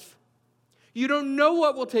life. You don't know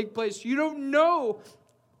what will take place. You don't know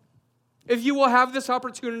if you will have this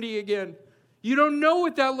opportunity again. You don't know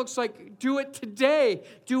what that looks like. Do it today.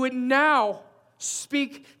 Do it now.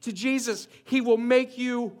 Speak to Jesus. He will make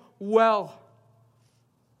you well.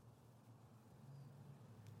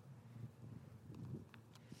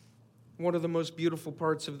 One of the most beautiful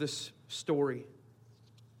parts of this story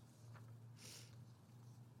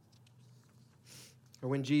or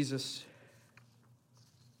when Jesus,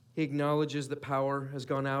 he acknowledges that power has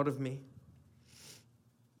gone out of me.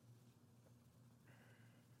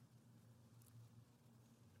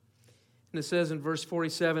 And it says in verse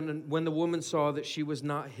 47, and when the woman saw that she was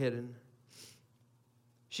not hidden,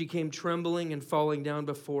 she came trembling and falling down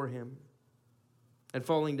before him,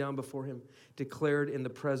 declared in the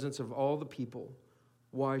presence of all the people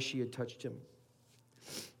why she had touched him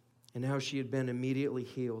and how she had been immediately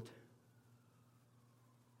healed.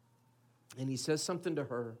 And he says something to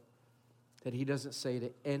her that he doesn't say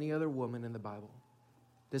to any other woman in the Bible.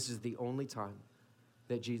 This is the only time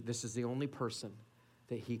that this is the only person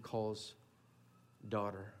that he calls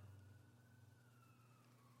daughter.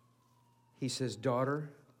 He says, daughter,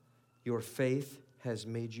 your faith has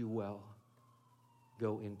made you well.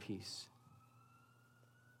 Go in peace.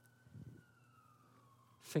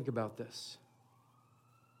 Think about this.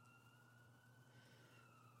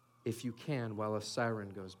 If you can, while a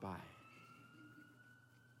siren goes by.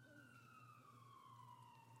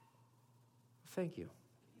 Thank you.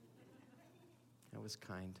 That was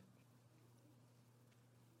kind.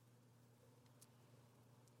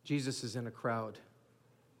 Jesus is in a crowd.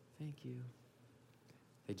 Thank you.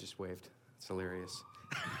 They just waved. It's hilarious.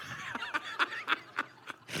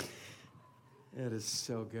 It is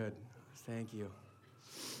so good. Thank you.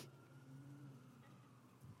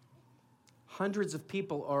 Hundreds of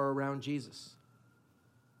people are around Jesus.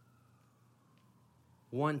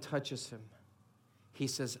 One touches him. He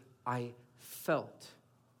says, I felt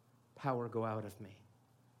power go out of me.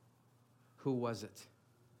 Who was it?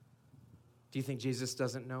 Do you think Jesus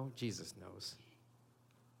doesn't know? Jesus knows.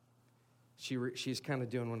 She's kind of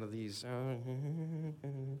doing one of these.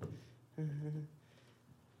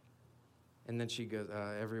 And then she goes,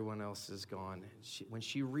 everyone else is gone. When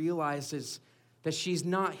she realizes that she's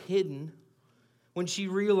not hidden, when she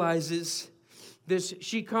realizes this,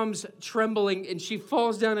 she comes trembling and she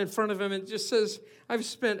falls down in front of him and just says, I've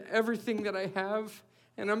spent everything that I have,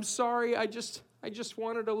 and I'm sorry, I just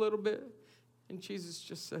wanted a little bit. And Jesus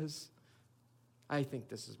just says, I think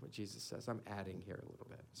this is what Jesus says. I'm adding here a little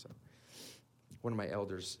bit. So one of my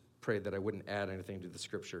elders prayed that I wouldn't add anything to the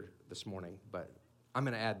scripture this morning, but I'm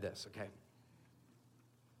going to add this, okay?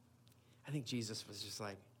 I think Jesus was just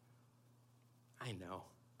like, I know.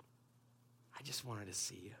 I just wanted to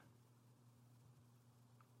see you.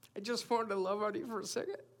 I just wanted to love on you for a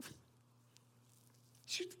second.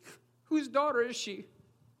 Whose daughter is she?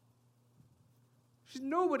 She's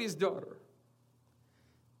nobody's daughter.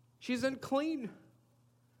 She's unclean.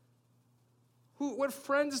 What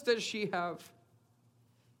friends does she have?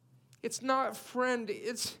 It's not friend,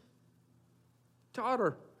 it's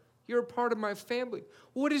daughter. You're a part of my family.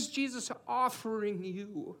 What is Jesus offering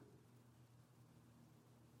you?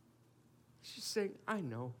 She's saying, I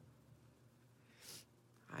know.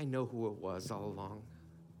 I know who it was all along.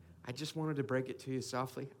 I just wanted to break it to you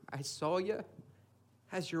softly. I saw you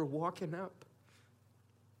as you're walking up.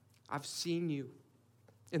 I've seen you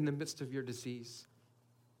in the midst of your disease.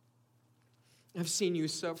 I've seen you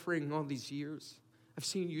suffering all these years. I've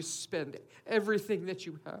seen you spend everything that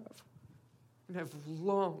you have. And I've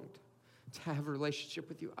longed to have a relationship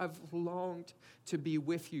with you. I've longed to be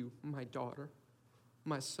with you, my daughter,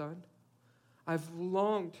 my son. I've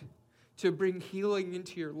longed to bring healing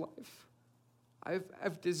into your life.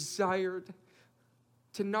 I've desired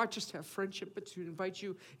to not just have friendship, but to invite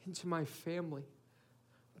you into my family.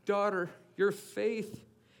 Daughter, your faith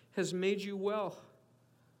has made you well.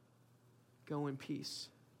 Go in peace.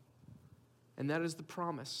 And that is the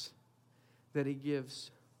promise that he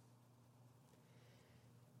gives.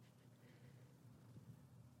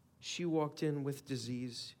 She walked in with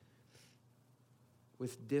disease,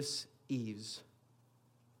 with dis-ease,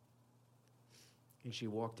 and she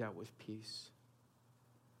walked out with peace.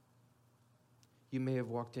 You may have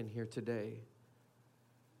walked in here today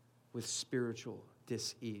with spiritual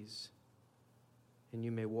dis-ease, and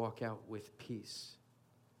you may walk out with peace.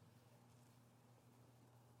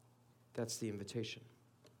 That's the invitation.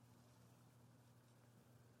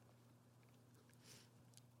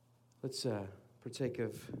 Let's partake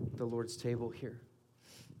of the Lord's table here.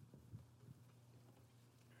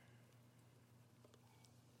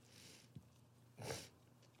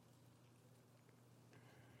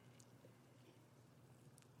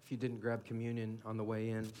 If you didn't grab communion on the way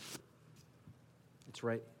in, it's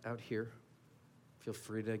right out here. Feel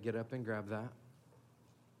free to get up and grab that.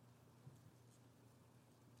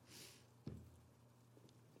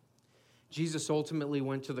 Jesus ultimately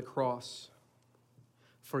went to the cross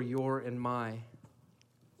for your and my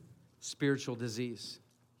spiritual disease.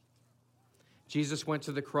 Jesus went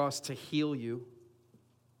to the cross to heal you,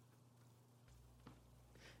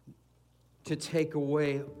 to take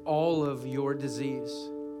away all of your disease.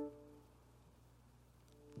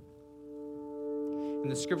 And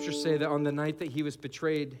the scriptures say that on the night that he was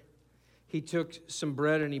betrayed, he took some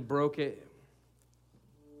bread and he broke it.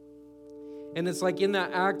 And it's like in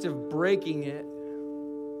that act of breaking it,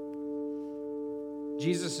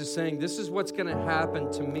 Jesus is saying, this is what's going to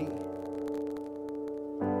happen to me.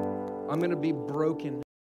 I'm going to be broken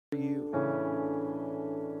for you.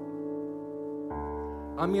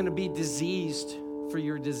 I'm going to be diseased for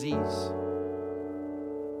your disease.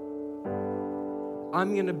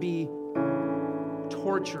 I'm going to be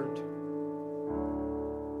tortured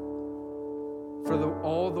for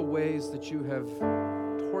all the ways that you have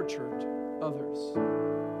tortured others.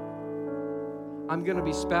 I'm going to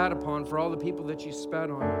be spat upon for all the people that you spat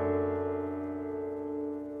on.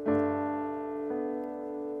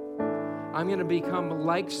 I'm going to become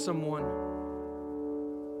like someone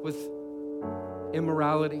with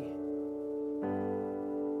immorality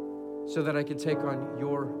so that I can take on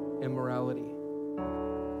your immorality.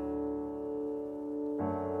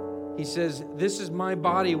 He says, this is my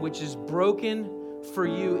body which is broken for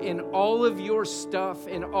you in all of your stuff,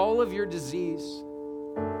 in all of your disease.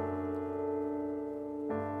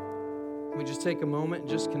 Can we just take a moment and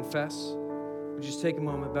just confess? We just take a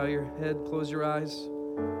moment, bow your head, close your eyes,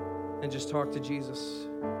 and just talk to Jesus.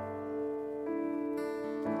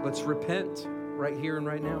 Let's repent right here and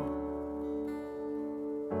right now.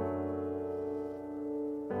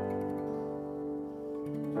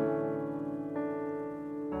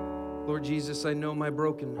 Lord Jesus, I know my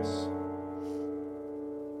brokenness.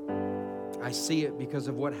 I see it because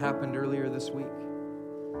of what happened earlier this week.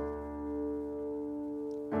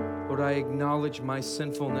 Lord, Lord, I acknowledge my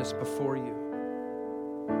sinfulness before you.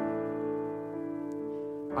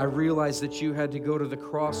 I realize that you had to go to the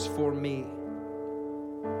cross for me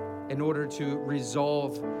in order to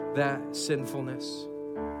resolve that sinfulness.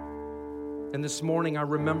 And this morning, I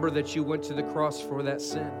remember that you went to the cross for that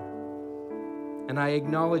sin. And I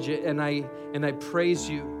acknowledge it, and I praise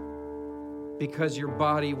you because your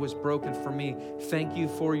body was broken for me. Thank you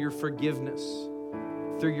for your forgiveness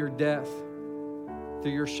through your death,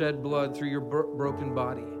 through your shed blood, through your broken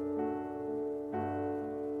body.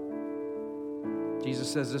 Jesus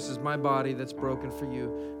says, this is my body that's broken for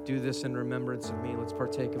you. Do this in remembrance of me. Let's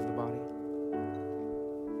partake of the body.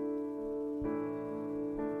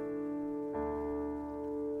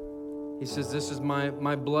 He says, this is my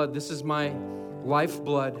blood. This is my life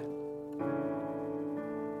blood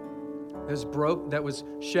that was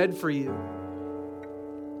shed for you,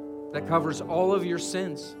 that covers all of your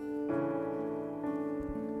sins.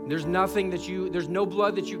 There's no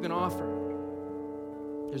blood that you can offer.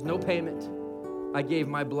 There's no payment. I gave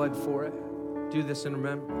my blood for it. Do this in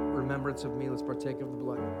remembrance of me. Let's partake of the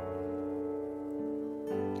blood.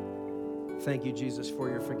 Thank you, Jesus, for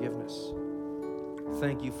your forgiveness.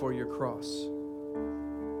 Thank you for your cross.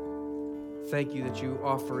 Thank you that you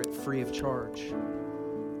offer it free of charge.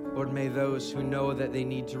 Lord, may those who know that they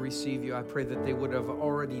need to receive you, I pray that they would have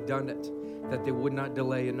already done it, that they would not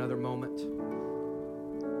delay another moment.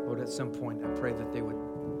 Lord, at some point, I pray that they would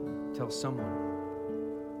tell someone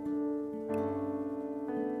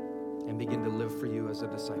and begin to live for you as a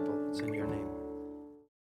disciple. It's in your name.